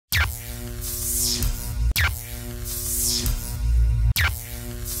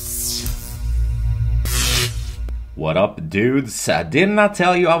What up, dudes? Didn't I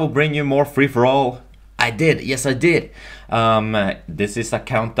tell you I will bring you more free-for-all? I did, yes I did. This is a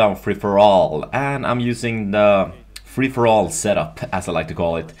countdown free-for-all, and I'm using the free-for-all setup, as I like to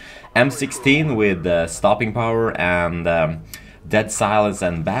call it. M16 with stopping power and dead silence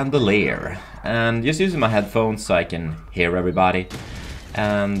and bandolier. And just using my headphones so I can hear everybody.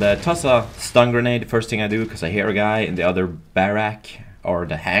 And toss a stun grenade, first thing I do, because I hear a guy in the other barrack, or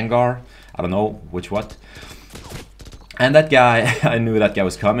the hangar. I don't know which what. And that guy, I knew that guy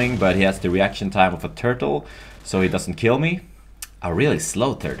was coming, but he has the reaction time of a turtle, so he doesn't kill me. A really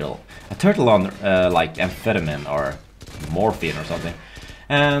slow turtle. A turtle on like amphetamine or morphine or something.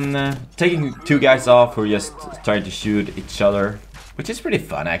 And taking two guys off who are just trying to shoot each other, which is pretty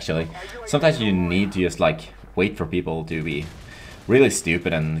fun actually. Sometimes you need to just like wait for people to be really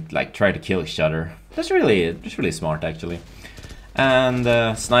stupid and like try to kill each other. That's really smart actually.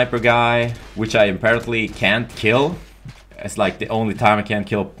 And sniper guy, which I apparently can't kill. It's like the only time I can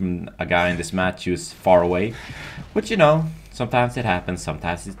kill a guy in this match who's far away. Which, you know, sometimes it happens,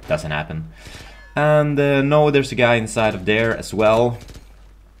 sometimes it doesn't happen. And no, there's a guy inside of there as well.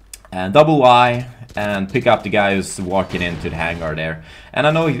 And double Y and pick up the guy who's walking into the hangar there. And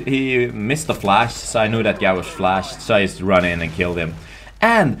I know he missed the flash, so I knew that guy was flashed, so I just run in and killed him.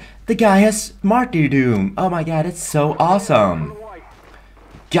 And the guy has martyrdom. Oh my god, it's so awesome.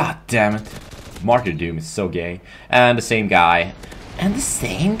 God damn it. Martyrdom is so gay. And the same guy. And the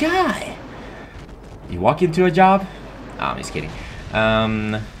same guy. You walk into a job? Oh, I'm just kidding.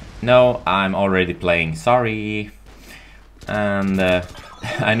 No, I'm already playing. Sorry. And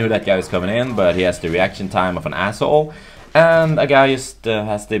I knew that guy was coming in, but he has the reaction time of an asshole. And a guy just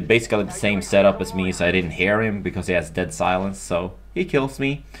has basically the same setup as me, so I didn't hear him because he has dead silence, so he kills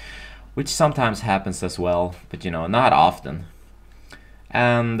me. Which sometimes happens as well, but you know, not often.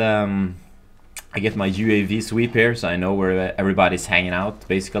 And I get my UAV sweep here, so I know where everybody's hanging out,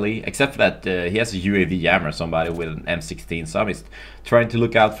 basically. Except for that he has a UAV jammer, somebody with an M16, so I'm just trying to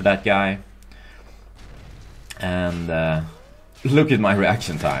look out for that guy. And look at my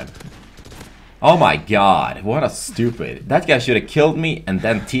reaction time. Oh my god, what a stupid. That guy should have killed me and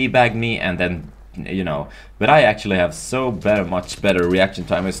then teabagged me and then, you know. But I actually have so much better reaction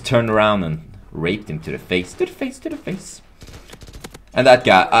time. I just turned around and raped him to the face, to the face, to the face. And that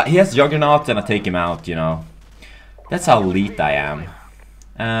guy, he has Juggernaut and I take him out, you know. That's how elite I am.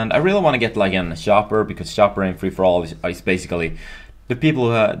 And I really want to get like a shopper, because shopper in free-for-all is basically the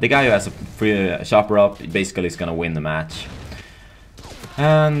people who, the guy who has a free shopper up basically is gonna win the match.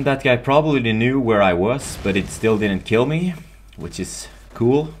 And that guy probably knew where I was, but it still didn't kill me, which is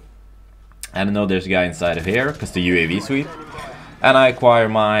cool. And I know there's a guy inside of here, because the UAV sweep. And I acquire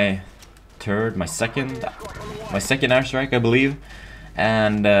my second airstrike, I believe.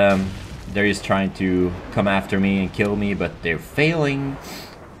 And they're just trying to come after me and kill me, but they're failing.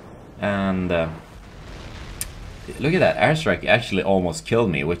 And look at that, airstrike actually almost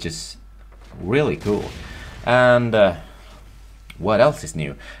killed me, which is really cool. And what else is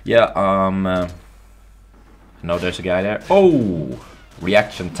new? Yeah, no, there's a guy there. Oh,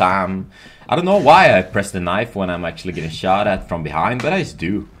 reaction time. I don't know why I press the knife when I'm actually getting shot at from behind, but I just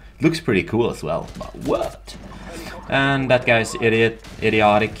do. It looks pretty cool as well. But what? And that guy's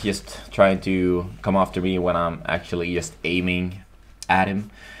idiotic, just trying to come after me when I'm actually just aiming at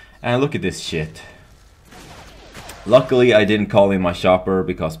him. And look at this shit. Luckily I didn't call in my shopper,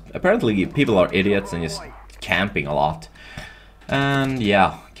 because apparently people are idiots and just camping a lot. And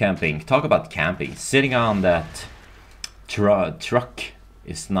yeah, camping. Talk about camping. Sitting on that truck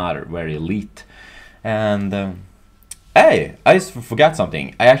is not very elite. And hey, I just forgot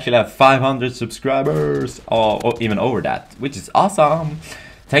something. I actually have 500 subscribers, or even over that, which is awesome.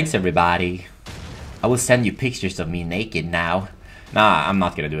 Thanks everybody. I will send you pictures of me naked now. Nah, I'm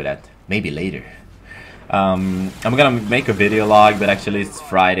not gonna do that. Maybe later. I'm gonna make a video log, but actually it's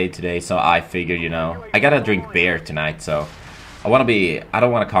Friday today, so I figured, you know, I gotta drink beer tonight, so I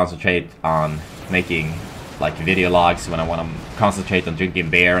don't want to concentrate on making like video logs when I want to concentrate on drinking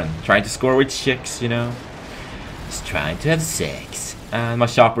beer and trying to score with chicks, you know. Just trying to have sex. And my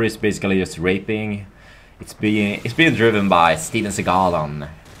shopper is basically just raping. It's being driven by Steven Seagal on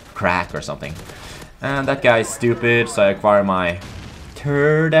crack or something. And that guy is stupid, so I acquire my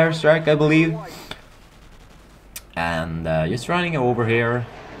third airstrike, I believe. And just running over here,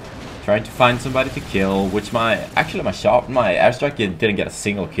 trying to find somebody to kill. Which my airstrike didn't get a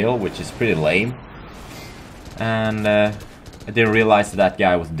single kill, which is pretty lame. And I didn't realize that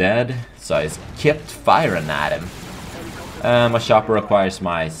guy was dead, so I just kept firing at him. My shopper acquires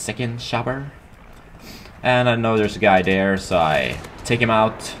my second shopper. And I know there's a guy there, so I take him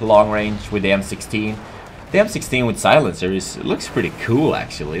out long range with the M16. The M16 with silencer looks pretty cool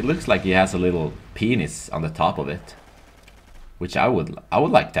actually. It looks like he has a little penis on the top of it. Which I would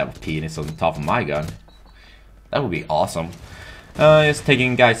like to have a penis on the top of my gun. That would be awesome. Just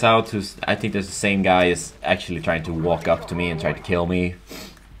taking guys out who's, I think there's the same guy is actually trying to walk up to me and try to kill me.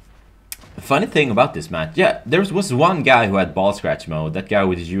 The funny thing about this match, yeah, there was one guy who had ball scratch mode, that guy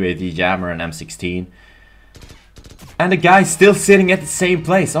with his UAV jammer and M16. And the guy's still sitting at the same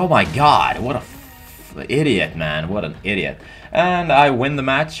place. Oh my god, what a idiot, man, what an idiot. And I win the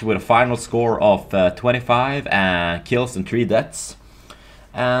match with a final score of 25 kills and 3 deaths.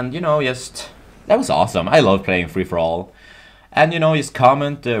 And, you know, just, that was awesome. I love playing free-for-all. And, you know, just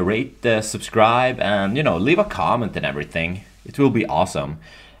comment, rate, subscribe, and, you know, leave a comment and everything. It will be awesome.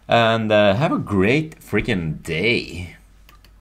 And have a great freaking day.